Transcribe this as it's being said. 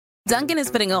Dunkin'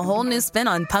 is putting a whole new spin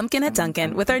on pumpkin at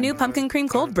Dunkin' with our new Pumpkin Cream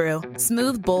Cold Brew.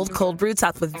 Smooth, bold cold brew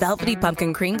topped with velvety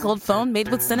pumpkin cream cold foam made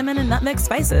with cinnamon and nutmeg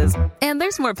spices. And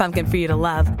there's more pumpkin for you to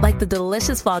love, like the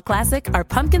delicious fall classic, our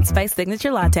Pumpkin Spice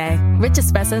Signature Latte. Rich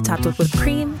espresso topped with whipped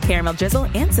cream, caramel drizzle,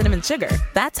 and cinnamon sugar.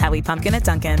 That's how we pumpkin at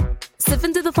Dunkin'. Sip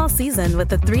into the fall season with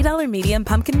the $3 medium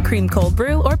Pumpkin Cream Cold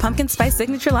Brew or Pumpkin Spice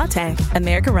Signature Latte.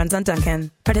 America runs on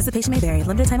Dunkin'. Participation may vary.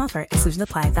 Limited time offer. Exclusions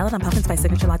apply. Valid on Pumpkin Spice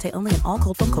Signature Latte only in all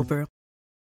cold foam cold brew.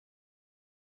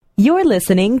 You're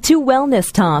listening to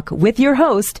Wellness Talk with your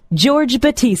host, George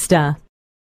Batista.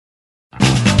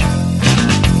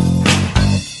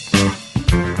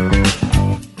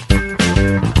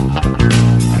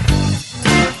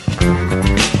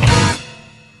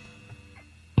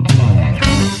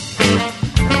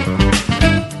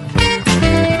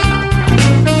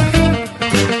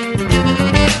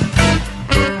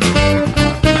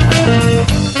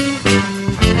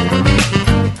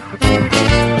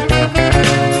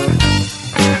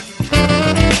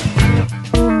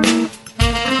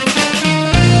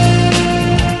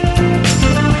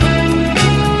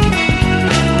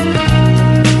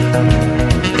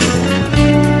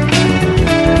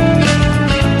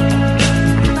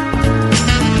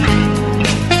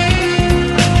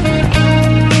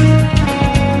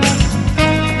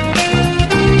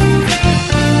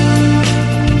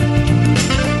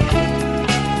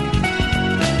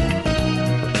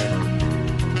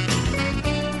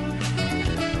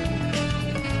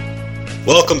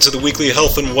 Welcome to the weekly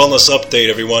health and wellness update,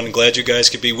 everyone. Glad you guys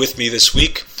could be with me this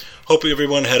week. Hope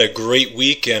everyone had a great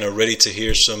week and are ready to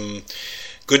hear some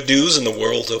good news in the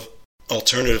world of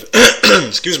alternative,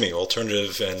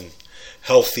 alternative and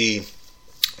healthy,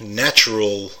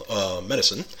 natural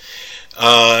medicine.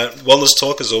 Wellness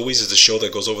Talk, as always, is the show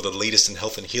that goes over the latest in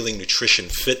health and healing, nutrition,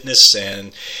 fitness,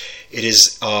 and it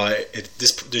is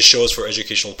this show is for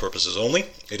educational purposes only.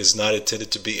 It is not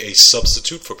intended to be a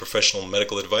substitute for professional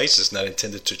medical advice. It's not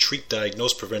intended to treat,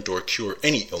 diagnose, prevent, or cure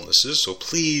any illnesses. So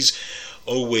please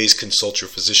always consult your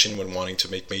physician when wanting to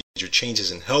make major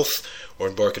changes in health or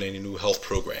embark on any new health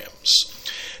programs.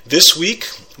 This week,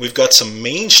 we've got some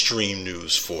mainstream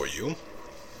news for you.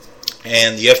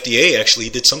 And the FDA actually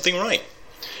did something right.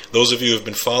 Those of you who have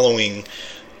been following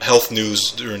health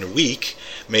news during the week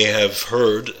may have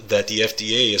heard that the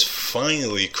FDA is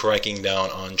finally cracking down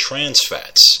on trans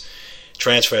fats.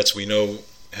 Trans fats, we know,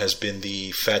 has been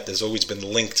the fat that's always been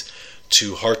linked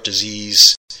to heart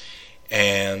disease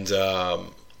and a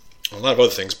lot of other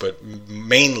things, but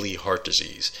mainly heart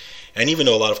disease. And even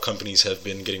though a lot of companies have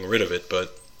been getting rid of it,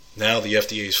 but now the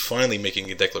FDA is finally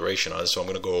making a declaration on it, so I'm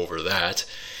going to go over that.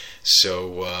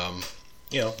 So,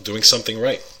 doing something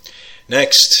right.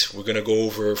 Next, we're going to go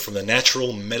over from the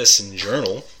Natural Medicine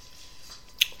Journal.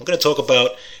 We're going to talk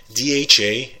about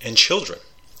DHA and children.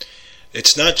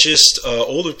 It's not just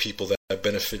older people that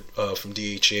benefit from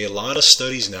DHA. A lot of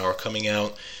studies now are coming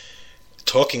out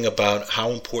talking about how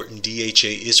important DHA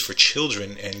is for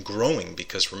children and growing.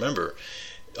 Because remember,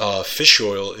 fish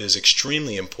oil is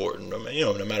extremely important, no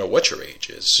matter what your age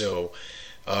is. So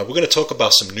we're going to talk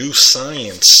about some new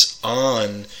science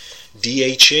on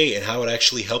DHA and how it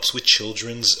actually helps with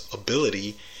children's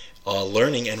ability,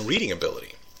 learning and reading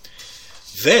ability.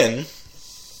 Then,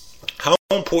 how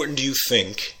important do you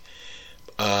think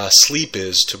sleep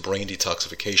is to brain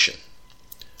detoxification?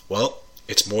 Well,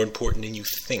 it's more important than you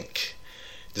think.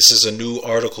 This is a new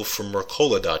article from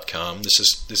Mercola.com.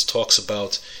 This talks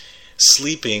about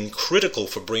sleeping critical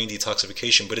for brain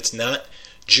detoxification, but it's not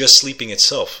just sleeping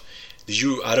itself.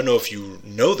 I don't know if you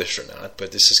know this or not,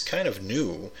 but this is kind of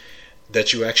new,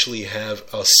 that you actually have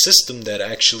a system that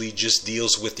actually just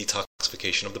deals with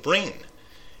detoxification of the brain.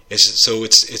 It's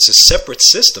a separate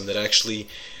system that actually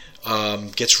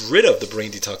gets rid of the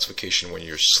brain detoxification when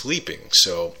you're sleeping.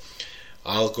 So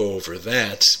I'll go over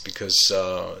that because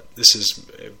this is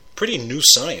pretty new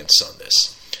science on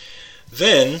this.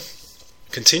 Then,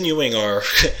 continuing our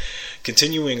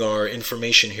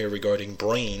information here regarding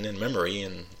brain and memory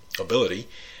and ability,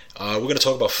 we're going to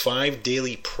talk about 5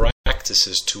 daily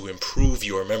practices to improve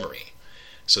your memory.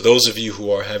 So those of you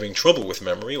who are having trouble with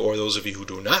memory, or those of you who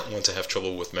do not want to have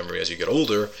trouble with memory as you get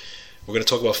older, we're going to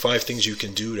talk about 5 things you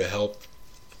can do to help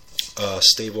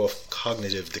stave off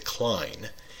cognitive decline.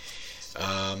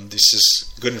 This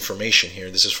is good information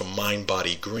here. This is from Mind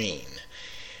Body Green.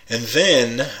 And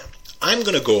then I'm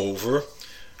going to go over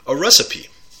a recipe.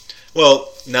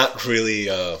 Well, not really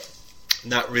a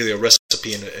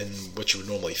recipe in what you would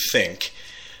normally think,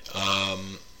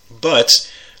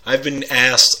 but I've been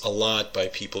asked a lot by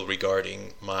people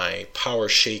regarding my Power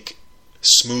Shake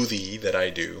smoothie that I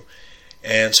do,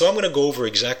 and so I'm going to go over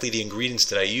exactly the ingredients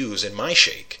that I use in my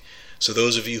shake. So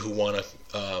those of you who want to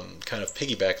kind of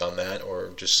piggyback on that or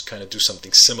just kind of do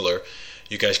something similar,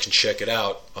 you guys can check it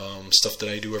out, stuff that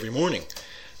I do every morning.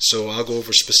 So I'll go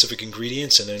over specific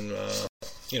ingredients and then,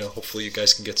 hopefully you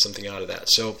guys can get something out of that.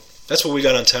 So that's what we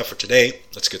got on tap for today.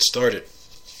 Let's get started.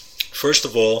 First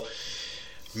of all,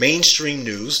 mainstream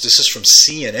news. This is from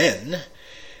CNN,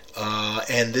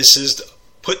 and this is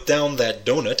put down that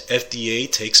donut.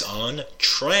 FDA takes on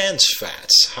trans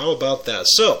fats. How about that?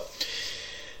 So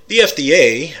the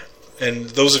FDA, and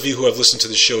those of you who have listened to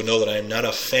the show know that I am not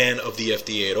a fan of the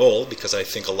FDA at all, because I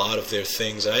think a lot of their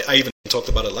things, I even talked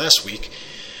about it last week,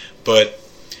 but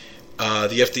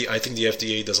the FDA, I think the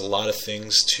FDA does a lot of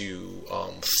things to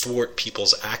thwart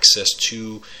people's access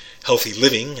to healthy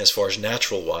living as far as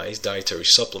natural-wise, dietary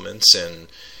supplements and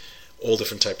all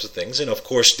different types of things. And of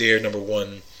course, their number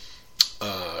one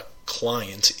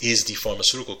client is the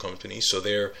pharmaceutical company, so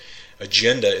their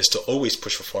agenda is to always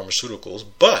push for pharmaceuticals.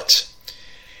 But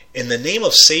in the name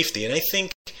of safety, and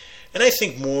I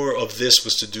think more of this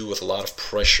was to do with a lot of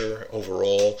pressure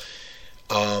overall,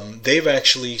 they've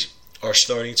actually are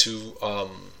starting to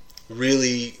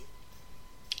really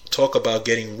talk about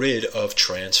getting rid of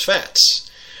trans fats.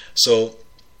 So,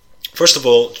 first of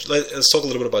all, let's talk a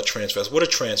little bit about trans fats. What are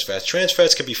trans fats? Trans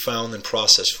fats can be found in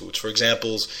processed foods. For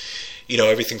examples,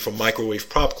 everything from microwave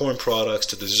popcorn products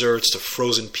to desserts to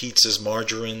frozen pizzas,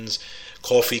 margarines,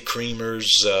 coffee creamers,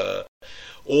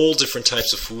 all different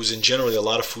types of foods, and generally a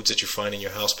lot of foods that you find in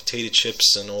your house, potato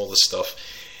chips and all this stuff.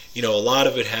 A lot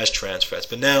of it has trans fats.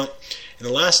 But now, in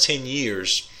the last 10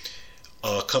 years,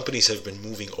 companies have been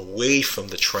moving away from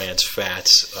the trans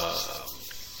fats,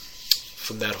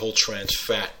 from that whole trans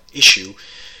fat issue,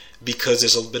 because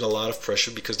there's been a lot of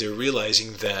pressure, because they're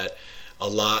realizing that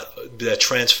that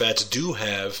trans fats do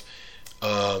have,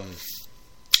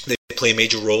 they play a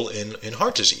major role in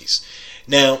heart disease.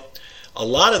 Now, a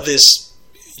lot of this,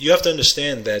 you have to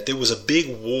understand that there was a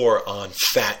big war on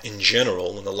fat in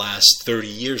general in the last 30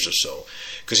 years or so,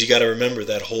 because you got to remember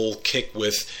that whole kick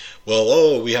with,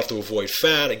 we have to avoid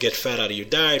fat, get fat out of your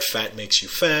diet, fat makes you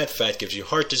fat gives you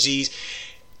heart disease.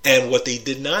 And what they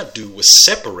did not do was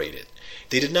separate it.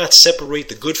 They did not separate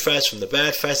the good fats from the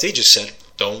bad fats. They just said,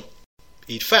 don't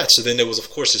eat fat. So then there was, of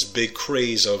course, this big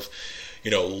craze of,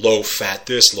 low fat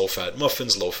this, low fat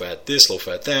muffins, low fat this, low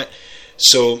fat that.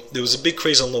 So there was a big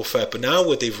craze on low fat. But now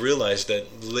what they've realized, that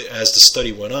as the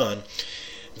study went on,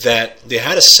 that they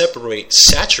had to separate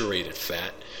saturated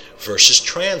fat versus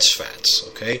trans fats.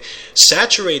 Okay,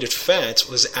 saturated fats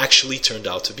was actually turned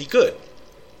out to be good.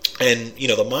 And,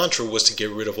 the mantra was to get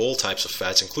rid of all types of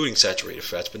fats, including saturated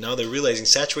fats. But now they're realizing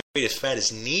saturated fat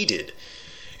is needed.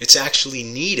 It's actually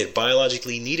needed,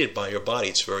 biologically needed by your body.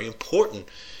 It's very important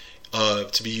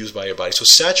to be used by your body. So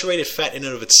saturated fat in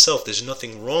and of itself, there's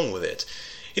nothing wrong with it.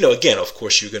 Again, of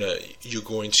course, you're going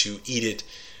to eat it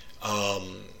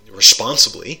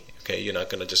responsibly. Okay, you're not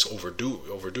going to just overdo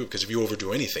it, because if you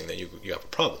overdo anything, then you have a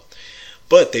problem.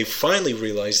 But they finally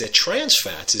realized that trans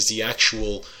fats is the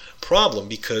actual problem,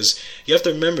 because you have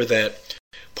to remember that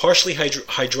partially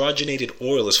hydrogenated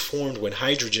oil is formed when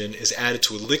hydrogen is added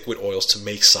to liquid oils to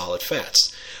make solid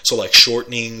fats. So like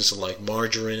shortenings, like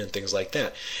margarine and things like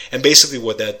that. And basically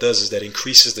what that does is that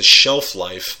increases the shelf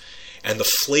life and the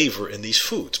flavor in these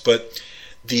foods. But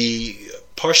the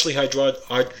partially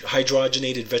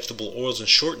hydrogenated vegetable oils and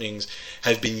shortenings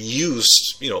have been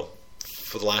used,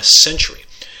 for the last century.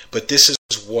 But this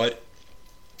is what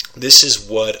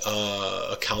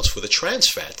accounts for the trans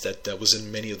fat that was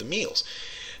in many of the meals.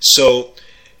 So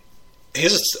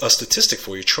here's a statistic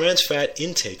for you. Trans fat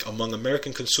intake among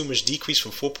American consumers decreased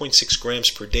from 4.6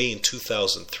 grams per day in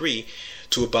 2003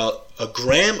 to about a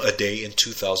gram a day in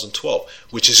 2012,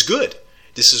 which is good.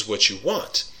 This is what you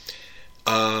want.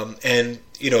 And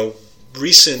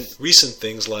recent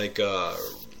things like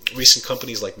recent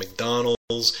companies like McDonald's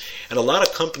and a lot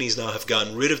of companies now have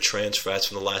gotten rid of trans fats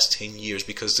from the last 10 years,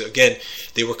 because again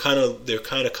they're kind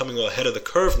of coming ahead of the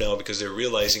curve now, because they're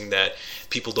realizing that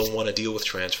people don't want to deal with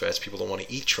trans fats, people don't want to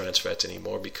eat trans fats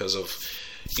anymore because of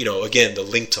again the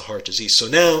link to heart disease. So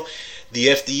now the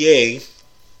FDA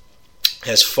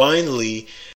has finally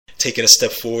taken a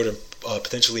step forward and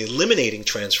potentially eliminating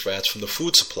trans fats from the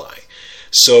food supply.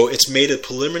 So it's made a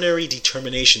preliminary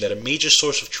determination that a major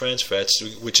source of trans fats,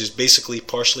 which is basically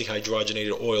partially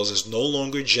hydrogenated oils, is no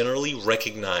longer generally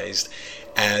recognized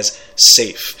as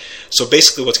safe. So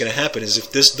basically what's going to happen is,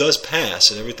 if this does pass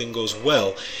and everything goes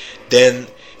well, then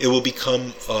it will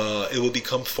become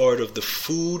part of the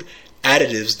food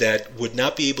additives that would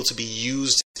not be able to be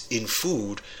used in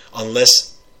food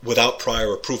unless without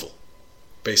prior approval,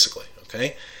 basically.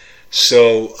 Okay,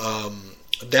 so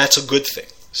that's a good thing.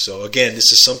 So again,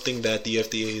 this is something that the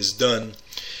FDA has done.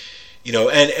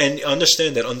 And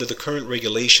understand that under the current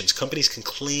regulations, companies can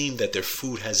claim that their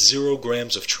food has 0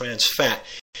 grams of trans fat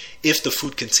if the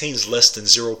food contains less than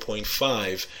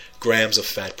 0.5 grams of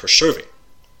fat per serving.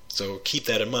 So keep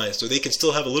that in mind. So they can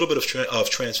still have a little bit of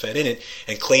trans fat in it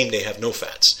and claim they have no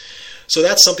fats. So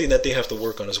that's something that they have to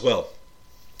work on as well.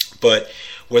 But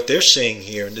what they're saying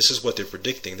here, and this is what they're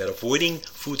predicting, that avoiding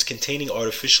foods containing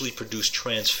artificially produced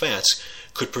trans fats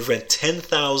could prevent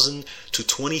 10,000 to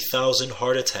 20,000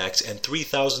 heart attacks and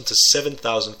 3,000 to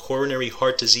 7,000 coronary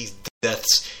heart disease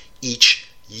deaths each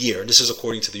year. And this is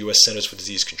according to the U.S. Centers for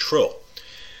Disease Control.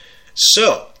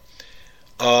 So,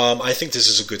 I think this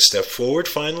is a good step forward,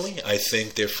 finally. I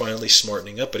think they're finally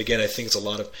smartening up. But again, I think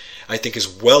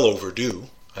it's well overdue.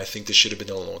 I think this should have been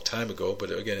done a long time ago.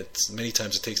 But again, many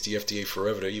times it takes the FDA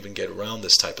forever to even get around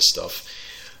this type of stuff.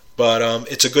 But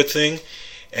it's a good thing.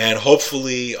 And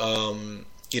hopefully, the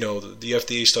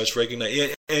FDA starts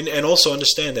recognizing, and also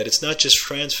understand that it's not just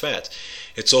trans fat.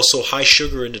 It's also high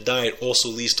sugar in the diet also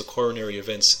leads to coronary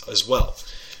events as well.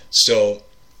 So,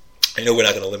 I know we're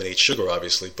not going to eliminate sugar,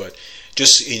 obviously, but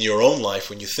just in your own life,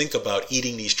 when you think about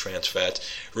eating these trans fats,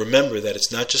 remember that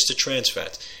it's not just the trans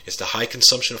fat. It's the high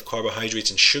consumption of carbohydrates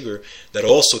and sugar that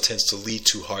also tends to lead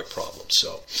to heart problems.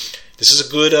 So, this is a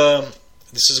good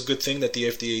thing that the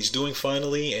FDA is doing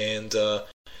finally, and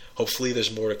hopefully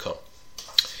there's more to come.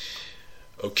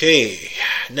 Okay,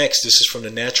 next, this is from the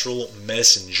Natural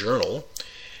Medicine Journal.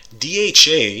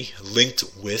 DHA linked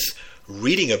with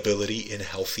reading ability in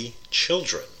healthy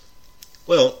children.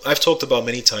 Well, I've talked about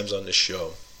many times on this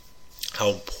show how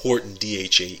important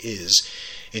DHA is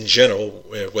in general,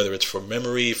 whether it's for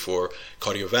memory, for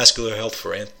cardiovascular health,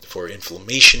 for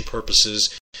inflammation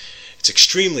purposes. It's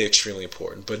extremely, extremely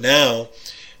important. But now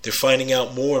they're finding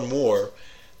out more and more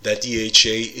that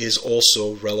DHA is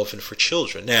also relevant for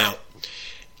children. Now,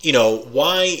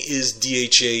 why is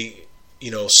DHA,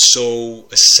 so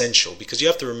essential? Because you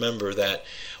have to remember that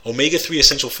omega-3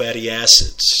 essential fatty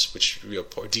acids, which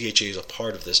DHA is a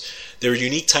part of this, they're a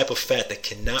unique type of fat that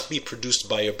cannot be produced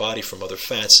by your body from other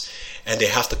fats, and they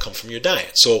have to come from your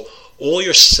diet. So all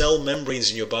your cell membranes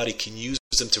in your body can use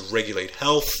them to regulate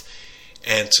health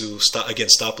and to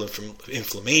stop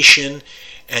inflammation,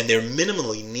 and they're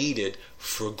minimally needed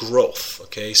for growth.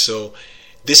 Okay, so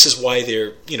this is why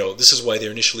they're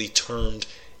initially termed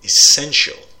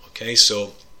essential. Okay,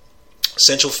 so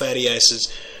essential fatty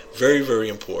acids, very, very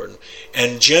important.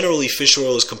 And generally, fish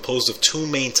oil is composed of 2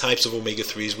 main types of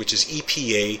omega-3s, which is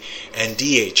EPA and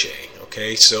DHA.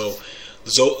 Okay, so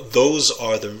those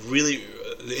are the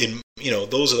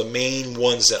those are the main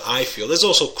ones that I feel. There's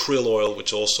also krill oil,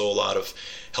 which also a lot of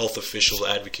health officials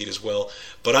advocate as well.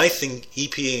 But I think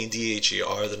EPA and DHA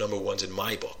are the number ones in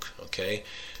my book. Okay,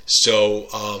 so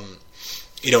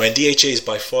and DHA is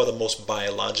by far the most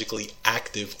biologically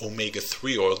active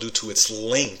omega-3 oil due to its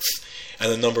length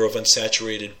and the number of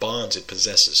unsaturated bonds it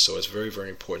possesses. So it's very, very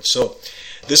important. So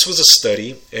this was a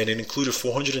study, and it included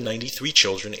 493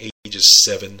 children ages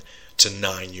 7 to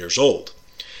 9 years old.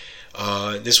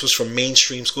 This was from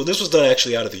Mainstream School. This was done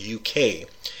actually out of the UK.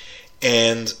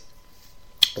 And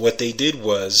what they did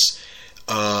was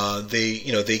they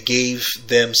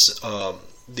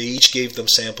each gave them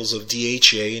samples of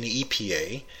DHA and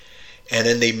EPA, and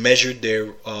then they measured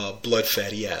their blood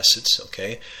fatty acids,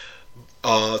 okay,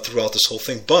 throughout this whole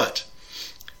thing. But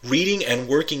reading and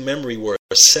working memory were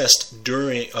assessed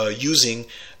during using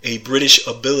a British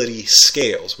Ability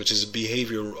Scales, which is a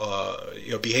behavior.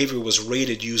 Behavior was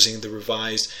rated using the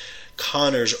revised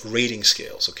Conners rating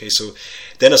scales. Okay, so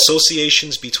then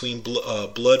associations between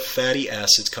blood fatty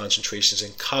acids concentrations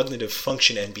and cognitive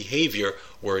function and behavior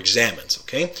were examined.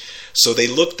 Okay, so they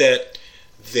looked at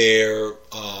their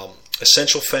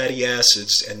essential fatty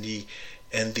acids and the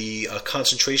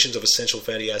concentrations of essential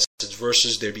fatty acids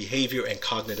versus their behavior and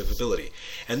cognitive ability.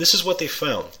 And this is what they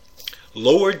found.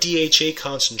 Lower DHA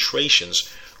concentrations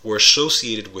were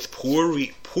associated with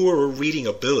poorer reading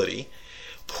ability,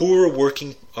 poorer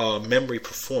working memory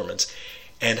performance,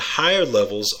 and higher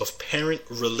levels of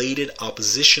parent-related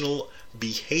oppositional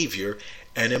behavior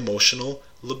and emotional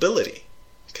lability.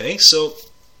 Okay, so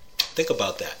think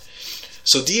about that.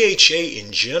 So DHA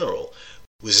in general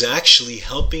was actually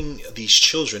helping these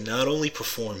children not only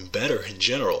perform better in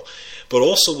general, but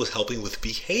also with helping with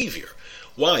behavior.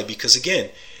 Why? Because again,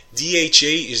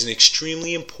 DHA is an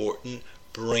extremely important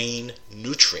brain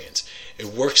nutrient. It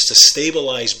works to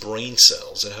stabilize brain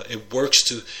cells. It works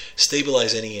to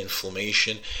stabilize any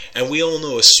inflammation. And we all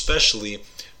know, especially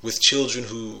with children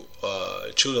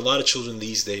a lot of children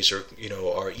these days are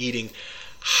eating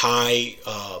high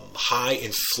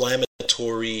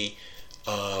inflammatory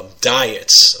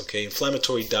diets, okay,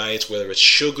 inflammatory diets, whether it's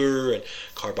sugar and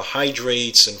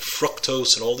carbohydrates and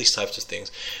fructose and all these types of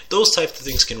things. Those types of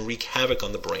things can wreak havoc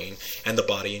on the brain and the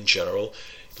body in general,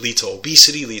 lead to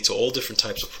obesity, lead to all different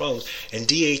types of problems. And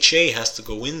DHA has to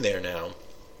go in there now.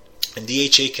 And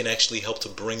DHA can actually help to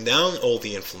bring down all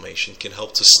the inflammation, can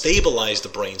help to stabilize the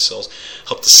brain cells,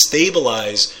 help to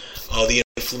stabilize the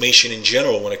inflammation in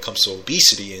general when it comes to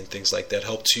obesity and things like that,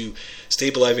 help to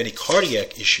stabilize any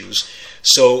cardiac issues.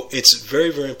 So it's very,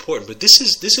 very important. But this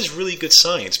is really good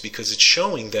science, because it's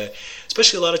showing that,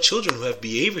 especially a lot of children who have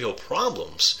behavioral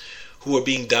problems, who are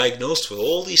being diagnosed with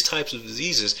all these types of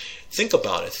diseases, think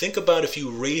about it. Think about if you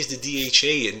raise the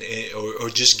DHA or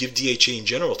just give DHA in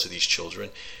general to these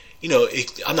children.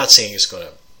 I'm not saying it's going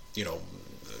to,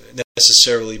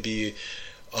 necessarily be,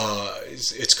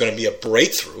 it's going to be a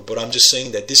breakthrough, but I'm just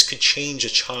saying that this could change a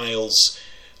child's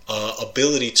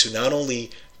ability to not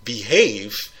only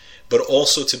behave, but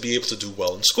also to be able to do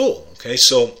well in school. Okay,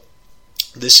 so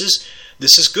this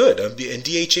is good, and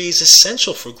DHA is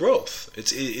essential for growth.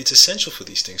 It's essential for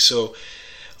these things. So,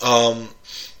 so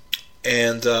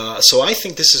I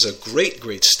think this is a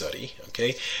great study.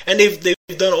 Okay, and they've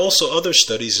done also other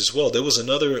studies as well. There was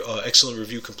another excellent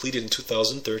review completed in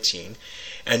 2013,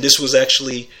 and this was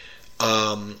actually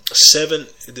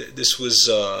This was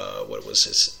what was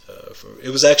this? It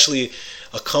was actually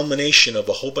a culmination of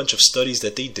a whole bunch of studies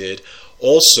that they did,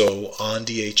 also on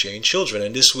DHA in children.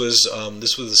 And this was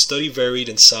a study varied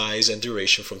in size and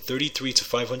duration from 33 to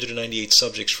 598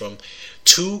 subjects from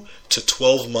 2 to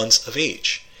 12 months of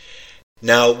age.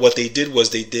 Now, what they did was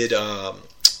they did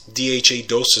DHA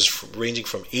doses ranging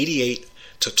from 88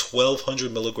 to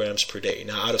 1,200 milligrams per day.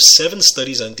 Now, out of 7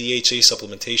 studies on DHA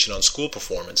supplementation on school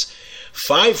performance,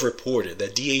 5 reported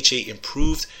that DHA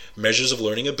improved measures of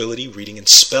learning ability, reading, and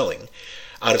spelling.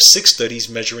 Out of 6 studies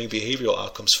measuring behavioral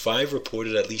outcomes, 5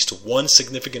 reported at least 1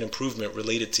 significant improvement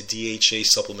related to DHA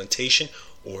supplementation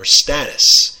or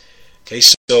status. Okay,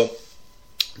 so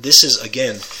this is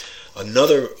again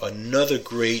another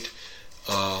great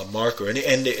marker, and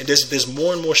there's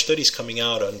more and more studies coming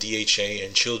out on DHA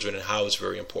in children and how it's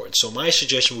very important. So my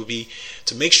suggestion would be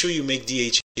to make sure you make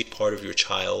DHA part of your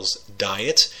child's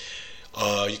diet.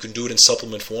 You can do it in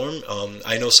supplement form.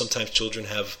 I know sometimes children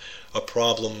have a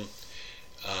problem,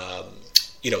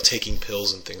 taking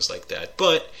pills and things like that.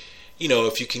 But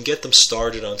if you can get them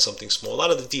started on something small, a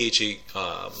lot of the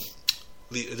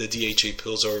DHA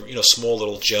pills are small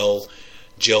little gel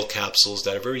capsules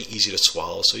that are very easy to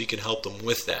swallow, so you can help them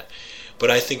with that.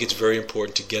 But I think it's very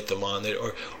important to get them on it,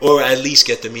 or at least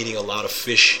get them eating a lot of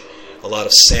fish, a lot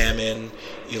of salmon,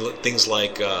 things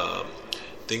like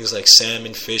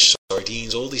salmon, fish,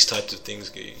 sardines, all these types of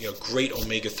things. Great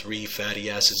omega-3 fatty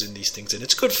acids in these things, and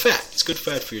it's good fat. It's good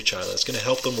fat for your child. It's going to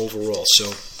help them overall.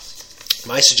 So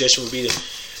my suggestion would be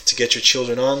to get your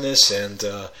children on this, and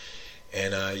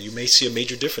you may see a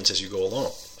major difference as you go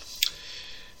along.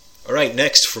 All right,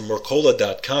 next from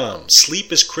Mercola.com.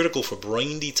 Sleep is critical for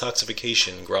brain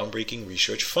detoxification. Groundbreaking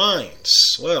research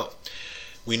finds. Well,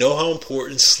 we know how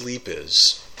important sleep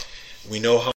is. We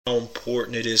know how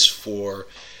important it is for...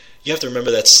 You have to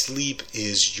remember that sleep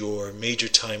is your major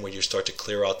time where you start to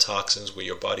clear out toxins, where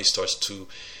your body starts to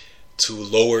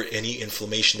lower any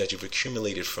inflammation that you've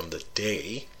accumulated from the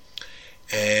day.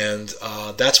 And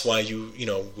that's why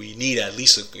we need at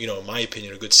least, in my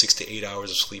opinion, a good 6 to 8 hours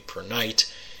of sleep per night.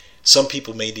 Some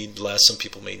people may need less, some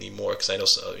people may need more, because I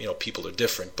know people are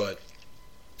different. But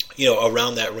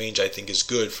around that range, I think is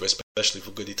good for, especially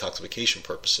for good detoxification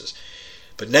purposes.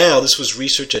 But now this was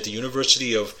research at the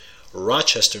University of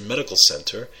Rochester Medical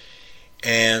Center,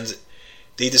 and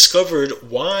they discovered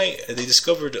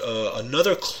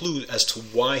another clue as to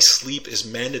why sleep is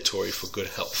mandatory for good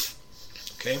health.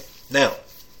 Okay, now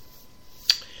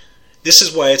this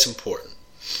is why it's important.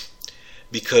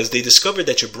 Because they discovered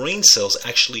that your brain cells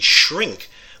actually shrink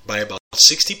by about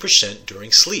 60% during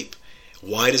sleep.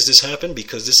 Why does this happen?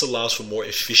 Because this allows for more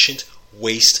efficient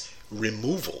waste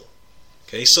removal.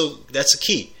 Okay, so that's the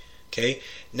key. Okay,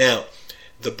 now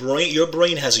your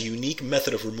brain has a unique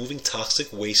method of removing toxic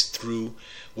waste through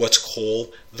what's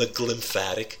called the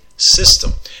glymphatic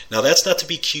system. Now, that's not to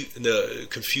be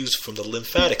confused from the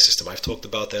lymphatic system. I've talked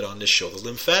about that on this show. The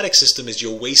lymphatic system is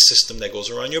your waste system that goes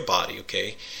around your body.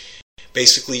 Okay.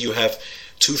 Basically, you have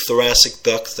 2 thoracic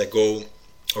ducts that go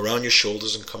around your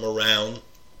shoulders and come around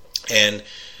and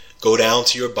go down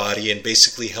to your body and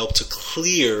basically help to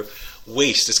clear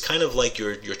waste. It's kind of like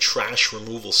your trash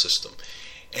removal system.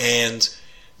 And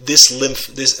this is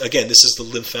the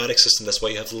lymphatic system. That's why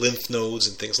you have lymph nodes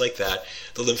and things like that.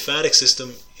 The lymphatic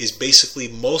system is basically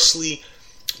mostly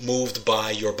moved by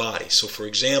your body. So for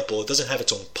example, it doesn't have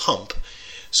its own pump,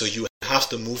 so you have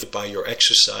to move it by your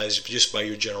exercise, just by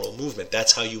your general movement.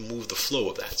 That's how you move the flow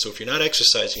of that. So if you're not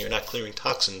exercising, you're not clearing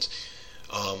toxins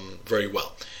very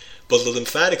well. But the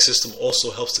lymphatic system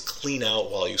also helps to clean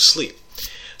out while you sleep.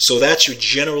 So that's your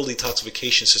general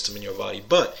detoxification system in your body.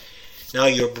 But now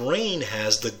your brain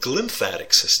has the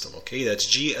glymphatic system, okay? That's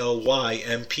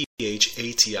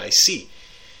G-L-Y-M-P-H-A-T-I-C.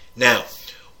 Now,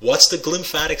 what's the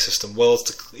glymphatic system? Well,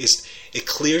 it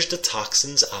clears the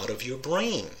toxins out of your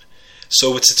brain.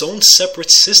 So it's its own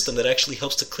separate system that actually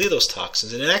helps to clear those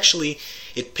toxins. And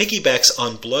it piggybacks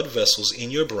on blood vessels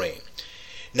in your brain.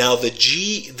 Now, the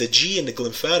G in the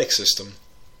glymphatic system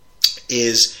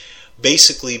is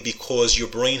basically because your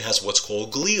brain has what's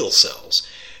called glial cells.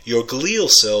 Your glial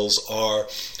cells are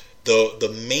the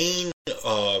main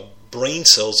brain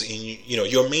cells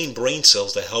your main brain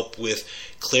cells that help with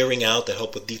clearing out, that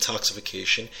help with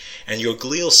detoxification, and your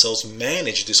glial cells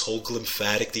manage this whole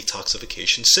glymphatic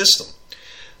detoxification system.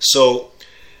 So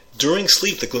during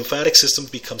sleep, the glymphatic system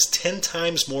becomes 10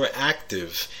 times more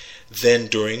active than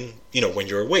during, when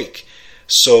you're awake.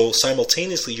 So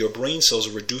simultaneously, your brain cells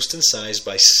are reduced in size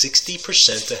by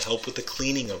 60% to help with the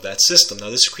cleaning of that system. Now,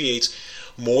 this creates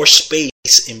more space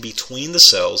in between the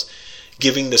cells,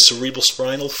 giving the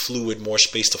cerebrospinal fluid more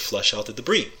space to flush out the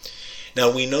debris.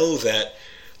 Now, we know that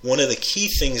one of the key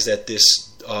things that this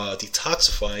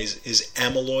detoxifies is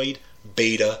amyloid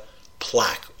beta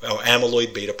plaque, or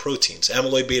amyloid beta proteins.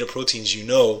 Amyloid beta proteins,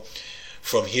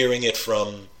 from hearing it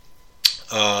from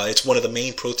it's one of the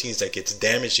main proteins that gets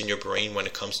damaged in your brain when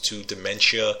it comes to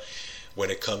dementia, when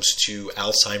it comes to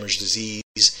Alzheimer's disease,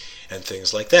 and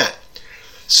things like that.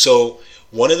 So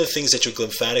one of the things that your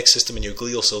glymphatic system and your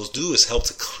glial cells do is help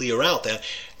to clear out that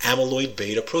amyloid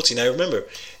beta protein. Now remember,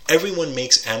 everyone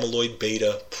makes amyloid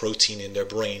beta protein in their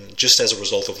brain just as a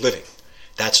result of living.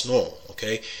 That's normal,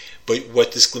 okay? But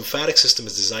what this glymphatic system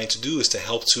is designed to do is to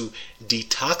help to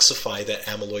detoxify that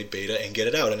amyloid beta and get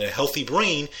it out. In a healthy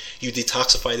brain, you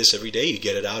detoxify this every day, you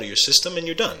get it out of your system, and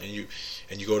you're done, and you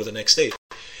go to the next stage.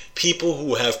 People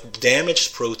who have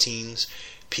damaged proteins,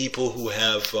 people who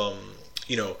have,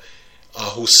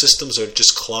 whose systems are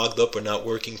just clogged up or not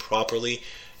working properly,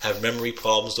 have memory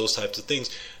problems, those types of things,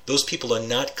 those people are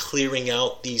not clearing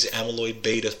out these amyloid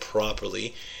beta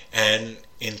properly, and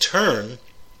in turn,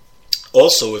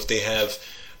 also, if they have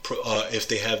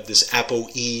this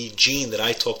ApoE gene that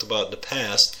I talked about in the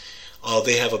past,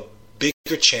 they have a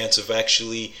bigger chance of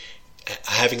actually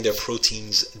having their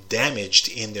proteins damaged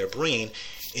in their brain,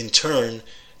 in turn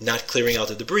not clearing out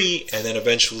the debris, and then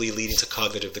eventually leading to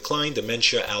cognitive decline,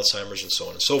 dementia, Alzheimer's, and so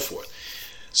on and so forth.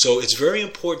 So it's very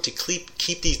important to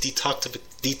keep these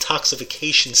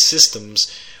detoxification systems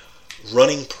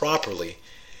running properly,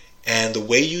 and the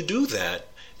way you do that,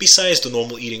 besides the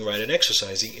normal eating right and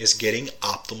exercising, is getting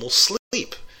optimal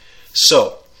sleep.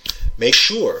 So make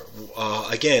sure,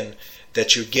 again,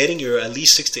 that you're getting your at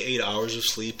least 6 to 8 hours of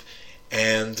sleep,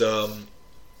 and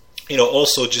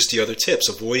also just the other tips,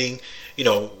 avoiding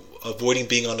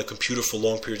being on the computer for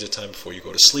long periods of time before you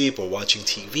go to sleep, or watching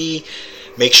TV.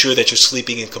 Make sure that you're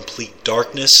sleeping in complete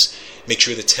darkness. Make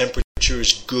sure the temperature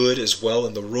is good as well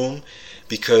in the room.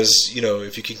 Because,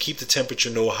 if you can keep the temperature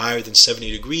no higher than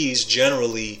 70 degrees,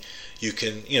 generally you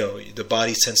can, the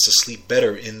body tends to sleep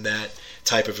better in that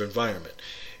type of environment.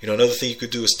 Another thing you could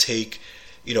do is take,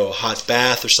 a hot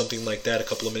bath or something like that a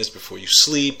couple of minutes before you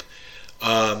sleep.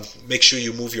 Make sure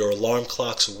you move your alarm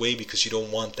clocks away, because you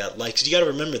don't want that light. Because you got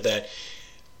to remember that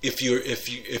if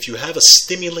you have a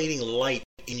stimulating light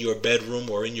in your bedroom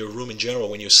or in your room in general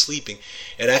when you're sleeping,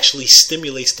 it actually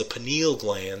stimulates the pineal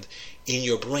gland in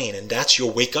your brain, and that's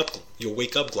your wake up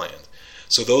gland.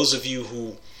 So those of you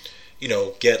who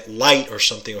get light or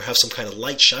something, or have some kind of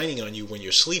light shining on you when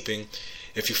you're sleeping,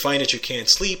 if you find that you can't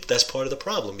sleep, that's part of the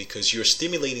problem, because you're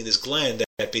stimulating this gland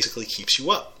that basically keeps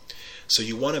you up. So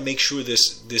you want to make sure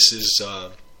this is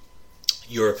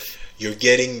you're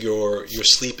getting your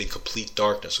sleep in complete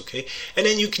darkness, okay? And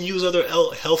then you can use other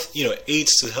health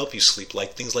aids to help you sleep,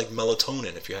 like things like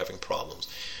melatonin if you're having problems.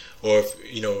 Or if,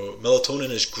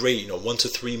 melatonin is great, 1 to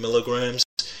 3 milligrams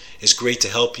is great to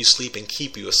help you sleep and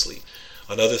keep you asleep.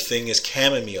 Another thing is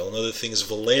chamomile. Another thing is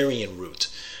valerian root,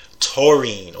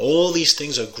 taurine. All these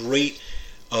things are great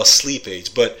sleep aids.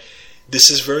 But this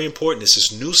is very important. This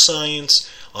is new science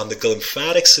on the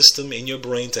glymphatic system in your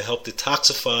brain to help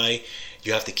detoxify.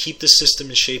 You have to keep the system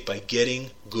in shape by getting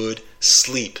good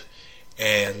sleep.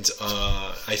 And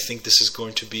I think this is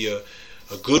going to be a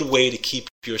good way to keep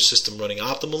your system running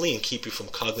optimally and keep you from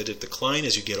cognitive decline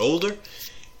as you get older,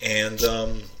 and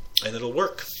it'll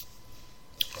work.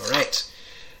 All right.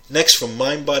 Next, from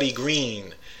Mind Body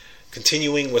Green,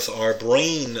 continuing with our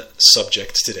brain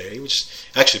subject today, which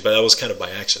actually, but that was kind of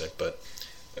by accident, but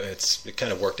it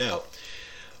kind of worked out.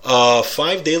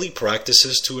 5 daily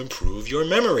practices to improve your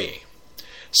memory.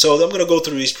 So I'm going to go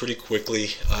through these pretty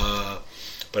quickly,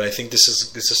 but I think this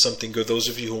is something good. Those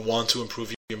of you who want to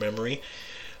improve your memory,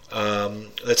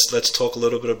 let's talk a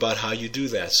little bit about how you do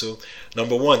that. So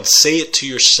number 1, say it to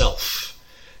yourself.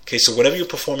 Okay, so whenever you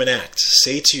perform an act,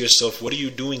 say to yourself, what are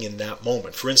you doing in that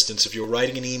moment? For instance, if you're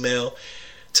writing an email,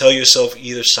 tell yourself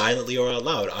either silently or out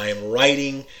loud, I am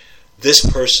writing this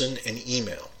person an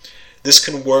email. This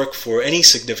can work for any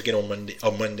significant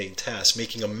or mundane task,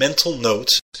 making a mental note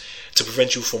to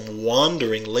prevent you from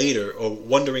wondering later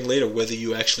whether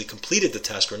you actually completed the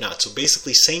task or not. So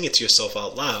basically saying it to yourself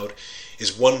out loud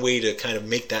is one way to kind of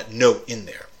make that note in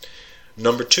there.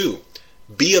 Number 2,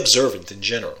 be observant in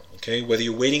general. Okay, whether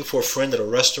you're waiting for a friend at a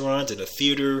restaurant, in a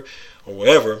theater, or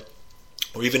wherever,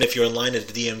 or even if you're in line at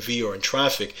the DMV or in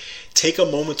traffic, take a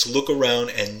moment to look around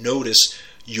and notice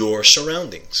your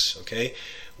surroundings. Okay,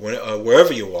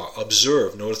 wherever you are,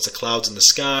 observe. Notice the clouds in the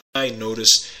sky.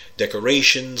 Notice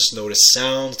decorations. Notice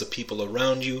sounds. The people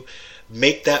around you.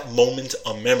 Make that moment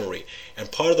a memory.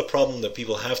 And part of the problem that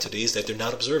people have today is that they're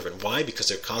not observant. Why? Because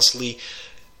they're constantly,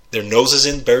 their nose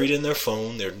is buried in their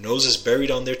phone, their nose is buried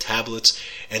on their tablets,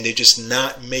 and they're just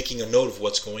not making a note of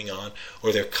what's going on,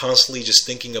 or they're constantly just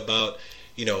thinking about,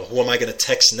 who am I going to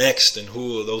text next, and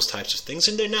who are those types of things,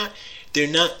 and they're not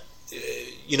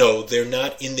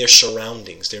in their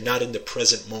surroundings, they're not in the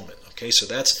present moment. Okay, so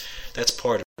that's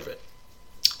part of it.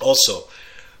 Also,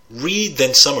 read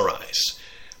then summarize.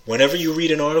 Whenever you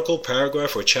read an article,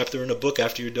 paragraph, or a chapter in a book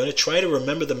after you're done it, try to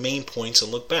remember the main points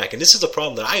and look back. And this is a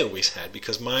problem that I always had,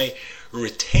 because my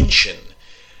retention,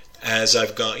 as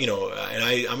I've gone, and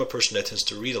I'm a person that tends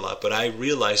to read a lot, but I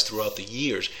realized throughout the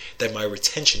years that my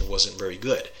retention wasn't very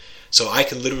good. So I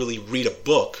can literally read a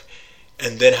book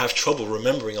and then have trouble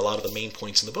remembering a lot of the main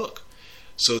points in the book.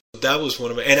 So that was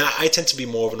one of my, and I tend to be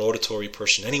more of an auditory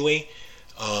person anyway,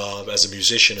 as a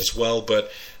musician as well,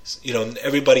 but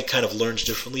everybody kind of learns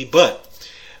differently, but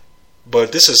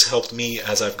this has helped me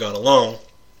as I've gone along.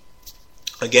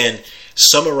 Again,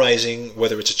 summarizing,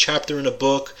 whether it's a chapter in a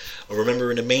book or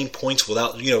remembering the main points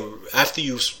without, after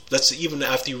you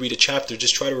read a chapter,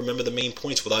 just try to remember the main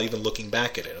points without even looking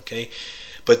back at it, okay?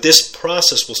 But this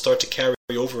process will start to carry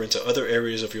over into other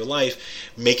areas of your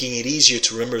life, making it easier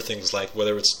to remember things like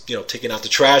whether it's, taking out the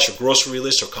trash or grocery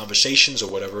list or conversations or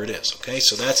whatever it is, okay?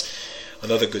 So that's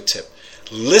another good tip.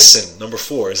 Listen, number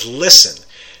 4 is listen.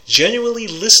 Genuinely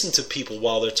listen to people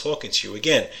while they're talking to you.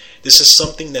 Again, this is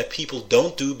something that people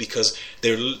don't do because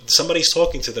somebody's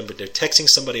talking to them, but they're texting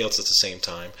somebody else at the same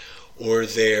time, or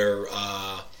they're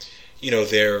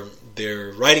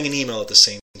writing an email at the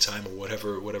same time, or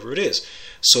whatever it is.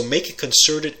 So make a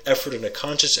concerted effort and a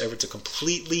conscious effort to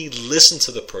completely listen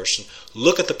to the person,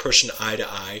 look at the person eye to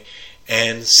eye,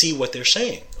 and see what they're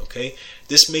saying. Okay,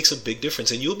 this makes a big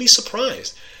difference, and you'll be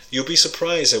surprised. You'll be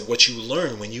surprised at what you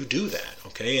learn when you do that,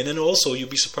 okay? And then also you'll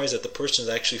be surprised that the person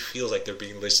actually feels like they're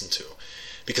being listened to.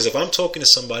 Because if I'm talking to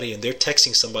somebody and they're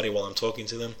texting somebody while I'm talking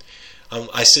to them,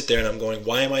 I sit there and I'm going,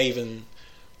 why am I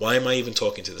even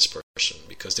talking to this person?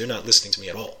 Because they're not listening to me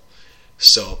at all.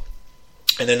 So,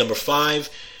 and then number 5,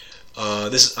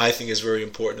 this I think is very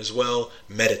important as well,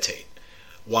 meditate.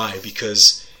 Why?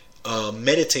 Because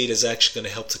meditate is actually going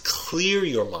to help to clear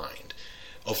your mind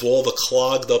of all the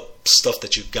clogged up stuff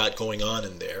that you've got going on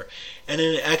in there. And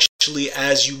then actually,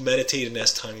 as you meditate and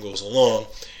as time goes along,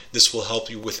 this will help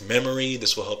you with memory.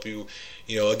 This will help you,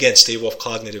 again, stave off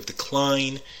cognitive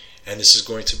decline. And this is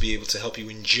going to be able to help you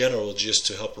in general, just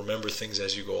to help remember things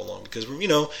as you go along. Because,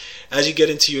 as you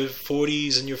get into your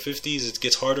 40s and your 50s, it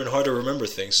gets harder and harder to remember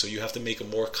things. So you have to make a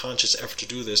more conscious effort to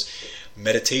do this.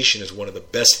 Meditation is one of the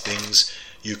best things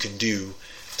you can do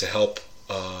to help,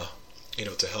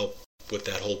 with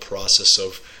that whole process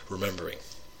of remembering.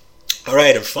 All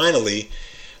right, and finally,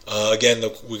 again,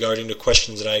 regarding the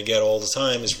questions that I get all the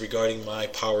time is regarding my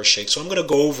power shake. So I'm going to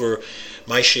go over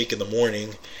my shake in the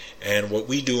morning and what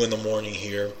we do in the morning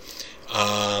here.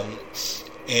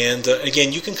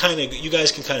 Again, you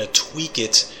guys can kind of tweak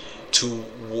it to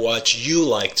what you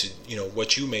like to,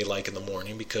 what you may like in the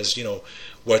morning, because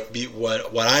what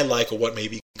I like or what may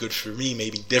be good for me may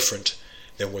be different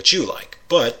than what you like.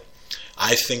 But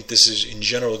I think this is in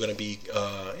general going to be,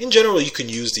 in general you can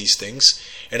use these things,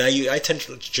 and I tend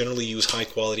to generally use high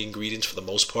quality ingredients for the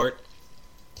most part.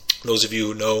 Those of you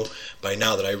who know by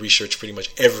now that I research pretty much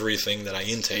everything that I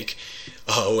intake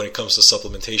when it comes to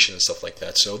supplementation and stuff like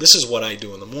that. So this is what I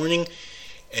do in the morning,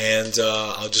 and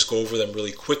I'll just go over them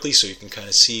really quickly so you can kind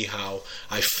of see how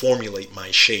I formulate my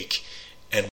shake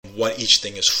and what each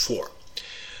thing is for.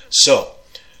 So,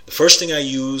 the first thing I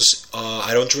use,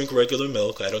 I don't drink regular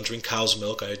milk. I don't drink cow's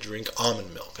milk. I drink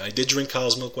almond milk. I did drink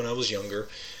cow's milk when I was younger,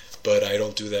 but I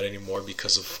don't do that anymore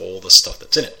because of all the stuff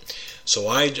that's in it. So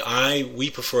we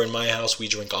prefer, in my house, we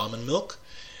drink almond milk.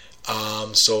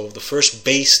 So the first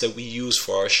base that we use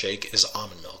for our shake is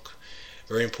almond milk.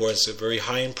 Very important. It's very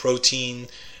high in protein,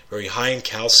 very high in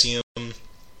calcium.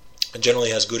 It generally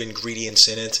has good ingredients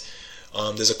in it.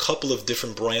 There's a couple of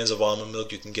different brands of almond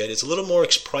milk you can get. It's a little more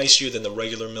pricier than the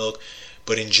regular milk,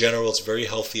 but in general it's very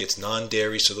healthy. It's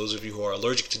non-dairy, so those of you who are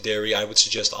allergic to dairy, I would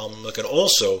suggest almond milk. And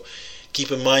also,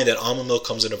 keep in mind that almond milk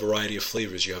comes in a variety of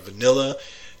flavors. You have vanilla,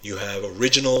 you have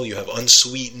original, you have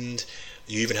unsweetened,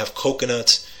 you even have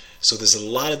coconut. So there's a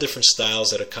lot of different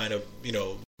styles that are kind of,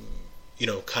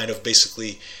 kind of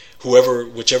basically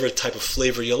whichever type of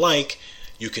flavor you like,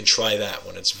 you can try that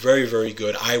one. It's very, very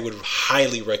good. I would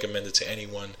highly recommend it to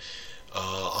anyone.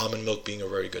 Almond milk being a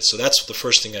very good. So that's the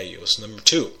first thing I use. Number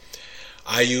 2,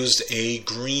 I used a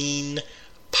green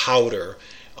powder.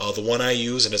 The one I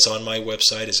use, and it's on my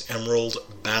website, is Emerald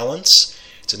Balance.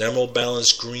 It's an Emerald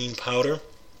Balance green powder,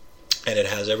 and it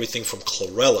has everything from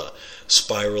chlorella,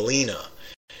 spirulina.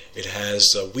 It has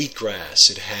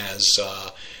wheatgrass. It has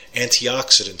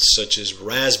antioxidants such as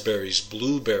raspberries,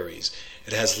 blueberries.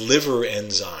 It has liver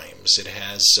enzymes. It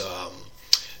has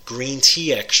green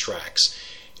tea extracts.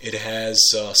 It has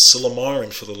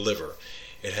silymarin for the liver.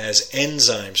 It has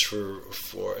enzymes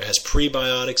it has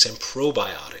prebiotics and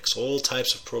probiotics, all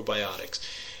types of probiotics.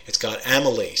 It's got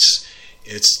amylase.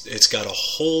 It's got a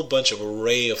whole bunch of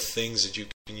array of things that you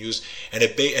can use. And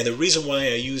the reason why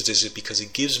I use this is because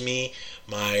it gives me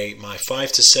my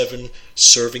 5 to 7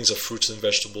 servings of fruits and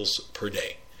vegetables per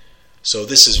day. So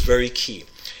this is very key.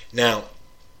 Now,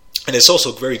 and it's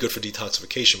also very good for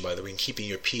detoxification, by the way, and keeping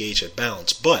your pH at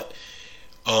balance. But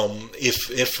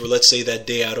if let's say that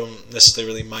day I don't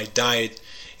necessarily, my diet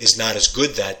is not as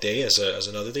good that day as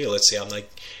another day. Let's say I'm like,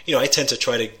 I tend to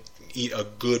try to eat a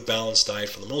good balanced diet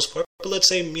for the most part. But let's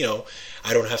say,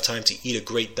 I don't have time to eat a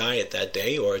great diet that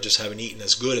day, or I just haven't eaten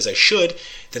as good as I should,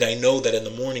 then I know that in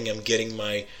the morning I'm getting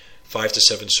my 5 to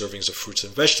 7 servings of fruits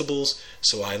and vegetables,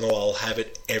 so I know I'll have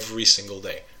it every single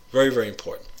day. Very, very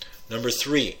important. Number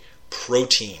 3,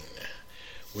 protein.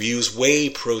 We use whey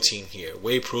protein here.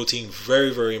 Whey protein, very,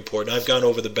 very important. I've gone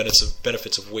over the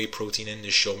benefits of whey protein in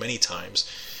this show many times.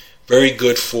 Very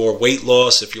good for weight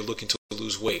loss if you're looking to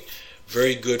lose weight.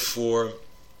 Very good for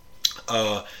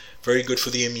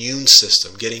the immune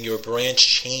system, getting your branched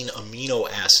chain amino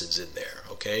acids in there,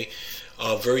 okay?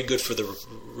 Very good for the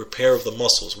repair of the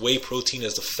muscles. Whey protein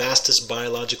is the fastest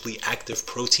biologically active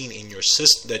protein in your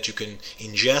system that you can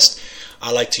ingest.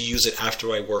 I like to use it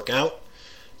after I work out.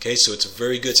 Okay, so it's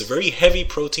very good. It's a very heavy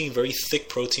protein, very thick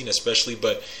protein especially,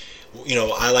 but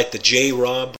I like the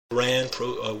J-Rob brand.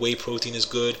 Whey protein is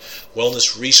good.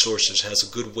 Wellness Resources has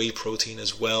a good whey protein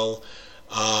as well.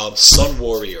 Sun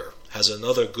Warrior has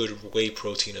another good whey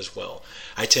protein as well.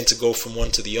 I tend to go from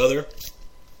one to the other.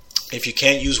 If you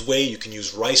can't use whey, you can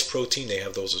use rice protein. They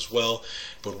have those as well.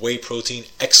 But whey protein,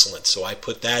 excellent. So I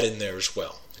put that in there as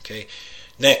well. Okay.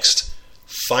 Next,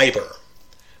 fiber.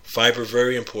 Fiber,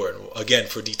 very important. Again,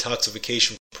 for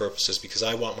detoxification purposes, because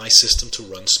I want my system to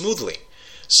run smoothly.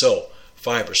 So,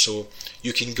 fiber. So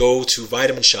you can go to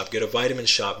Vitamin Shop, get a Vitamin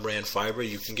Shop brand fiber.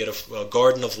 You can get a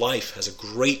Garden of Life has a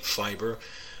great fiber.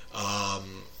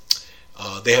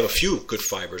 They have a few good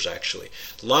fibers actually.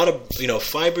 A lot of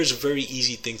fiber is a very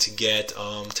easy thing to get.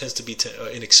 Tends to be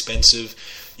inexpensive.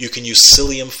 You can use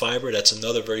psyllium fiber. That's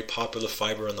another very popular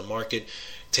fiber on the market.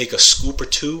 Take a scoop or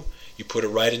 2. You put it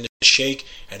right in the shake,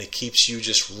 and it keeps you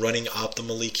just running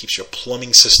optimally. Keeps your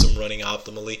plumbing system running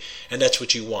optimally, and that's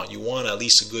what you want. You want at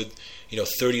least a good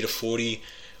 30 to 40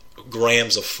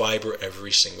 grams of fiber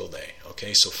every single day.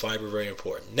 Okay, so fiber very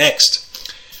important.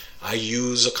 Next, I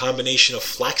use a combination of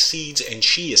flax seeds and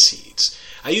chia seeds.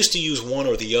 I used to use one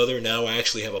or the other. Now I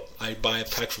buy a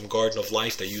pack from Garden of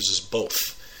Life that uses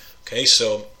both. Okay,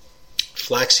 so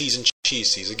flax seeds and chia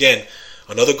seeds. Again,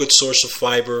 another good source of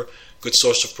fiber, good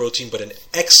source of protein, but an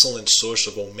excellent source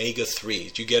of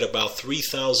omega-3s. You get about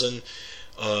 3,000.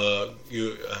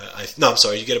 You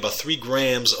get about 3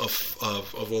 grams of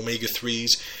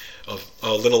omega-3s, of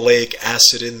linoleic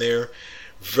acid in there.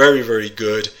 Very, very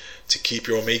good to keep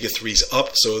your omega-3s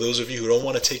up. So those of you who don't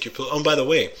want to take your pill, by the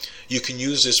way, you can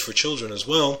use this for children as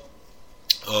well.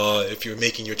 If you're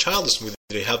making your child a smoothie,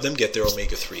 they have them get their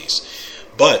omega-3s.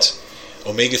 But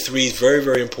omega-3 is very,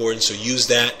 very important, so use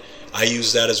that. I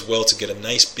use that as well to get a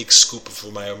nice big scoop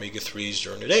of my omega-3s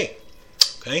during the day.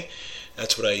 Okay,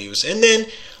 that's what I use. And then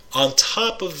on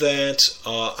top of that,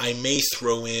 I may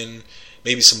throw in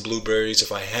maybe some blueberries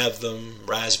if I have them,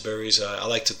 raspberries. I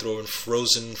like to throw in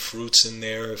frozen fruits in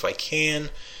there if I can.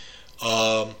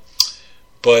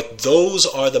 But those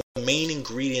are the main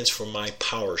ingredients for my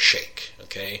power shake.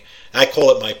 Okay, I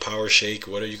call it my power shake,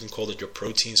 whatever you can call it, your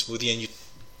protein smoothie, and you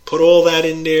put all that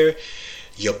in there.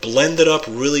 You blend it up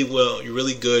really well,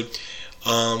 really good.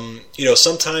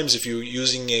 Sometimes if you're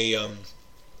using a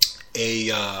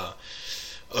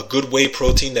good whey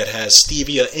protein that has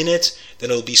stevia in it, then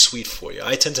it'll be sweet for you.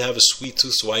 I tend to have a sweet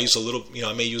tooth, so I use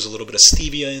I may use a little bit of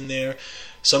stevia in there.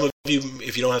 Some of you,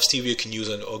 if you don't have stevia, can use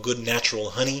a good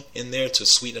natural honey in there to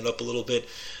sweeten it up a little bit.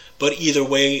 But either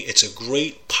way, it's a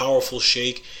great, powerful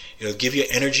shake. It'll give you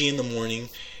energy in the morning.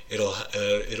 It'll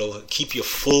keep you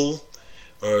full,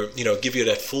 or give you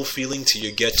that full feeling till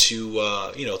you get to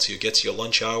your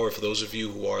lunch hour. For those of you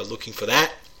who are looking for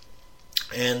that,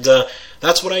 and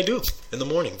that's what I do in the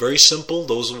morning. Very simple.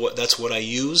 That's what I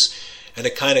use, and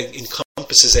it kind of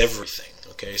encompasses everything.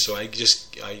 Okay, so I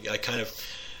kind of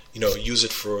use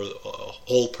it for a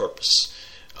whole purpose.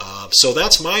 So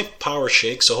that's my power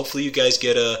shake. So hopefully you guys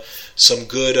get some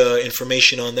good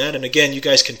information on that. And again, you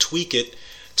guys can tweak it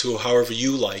to however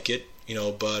you like it,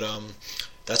 but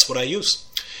that's what I use.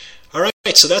 All right,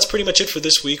 so that's pretty much it for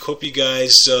this week. Hope you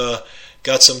guys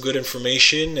got some good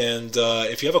information. And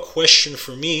if you have a question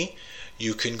for me,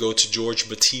 you can go to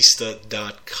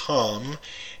georgebatista.com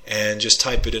and just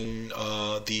type it in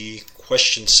the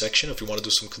questions section if you want to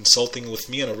do some consulting with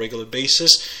me on a regular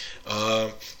basis.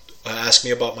 Ask me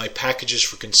about my packages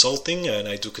for consulting, and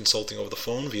I do consulting over the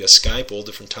phone via Skype, all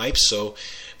different types. So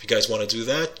if you guys want to do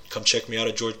that, come check me out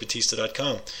at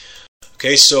georgebatista.com.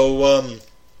 Okay, so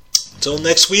until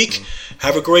next week,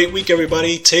 have a great week,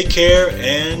 everybody. Take care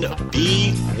and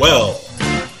be well.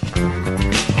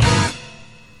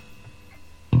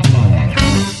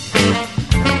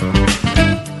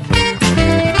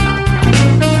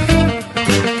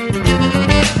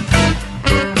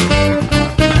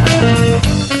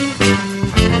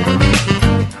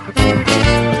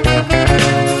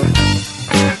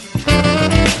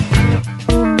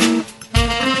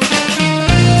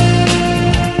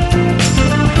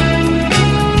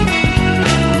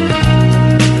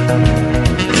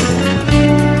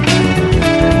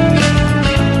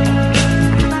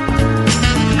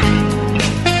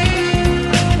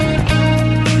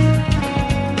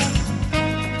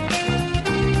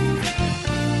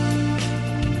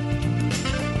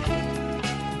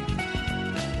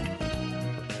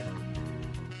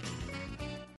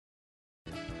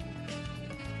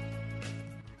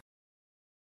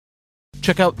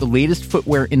 Check out the latest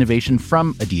footwear innovation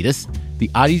from Adidas, the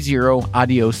Adizero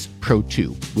Adios Pro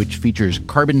 2, which features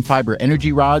carbon fiber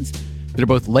energy rods that are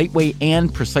both lightweight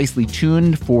and precisely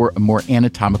tuned for a more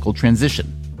anatomical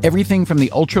transition. Everything from the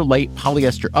ultra-light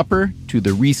polyester upper to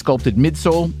the re-sculpted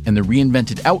midsole and the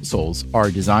reinvented outsoles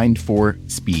are designed for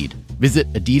speed.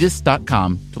 Visit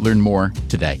adidas.com to learn more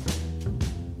today.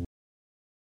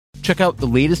 Check out the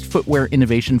latest footwear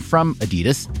innovation from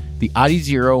Adidas, the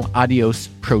Adizero Adios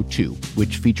Pro 2,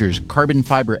 which features carbon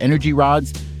fiber energy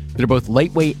rods that are both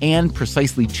lightweight and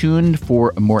precisely tuned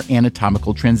for a more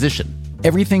anatomical transition.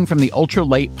 Everything from the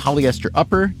ultra-light polyester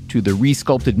upper to the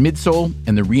re-sculpted midsole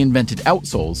and the reinvented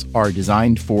outsoles are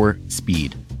designed for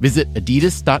speed. Visit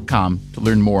adidas.com to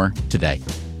learn more today.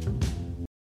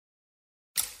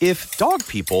 If dog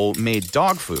people made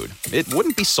dog food, it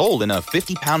wouldn't be sold in a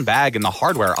 50-pound bag in the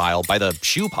hardware aisle by the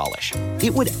shoe polish.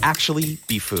 It would actually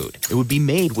be food. It would be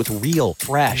made with real,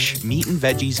 fresh meat and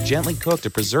veggies gently cooked to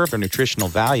preserve their nutritional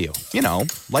value. You know,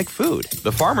 like food.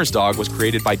 The Farmer's Dog was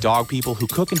created by dog people who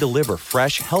cook and deliver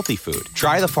fresh, healthy food.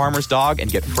 Try the Farmer's Dog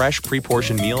and get fresh,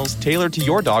 pre-portioned meals tailored to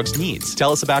your dog's needs.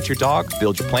 Tell us about your dog,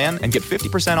 build your plan, and get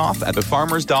 50% off at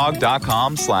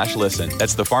thefarmersdog.com/listen.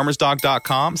 That's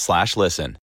thefarmersdog.com/listen.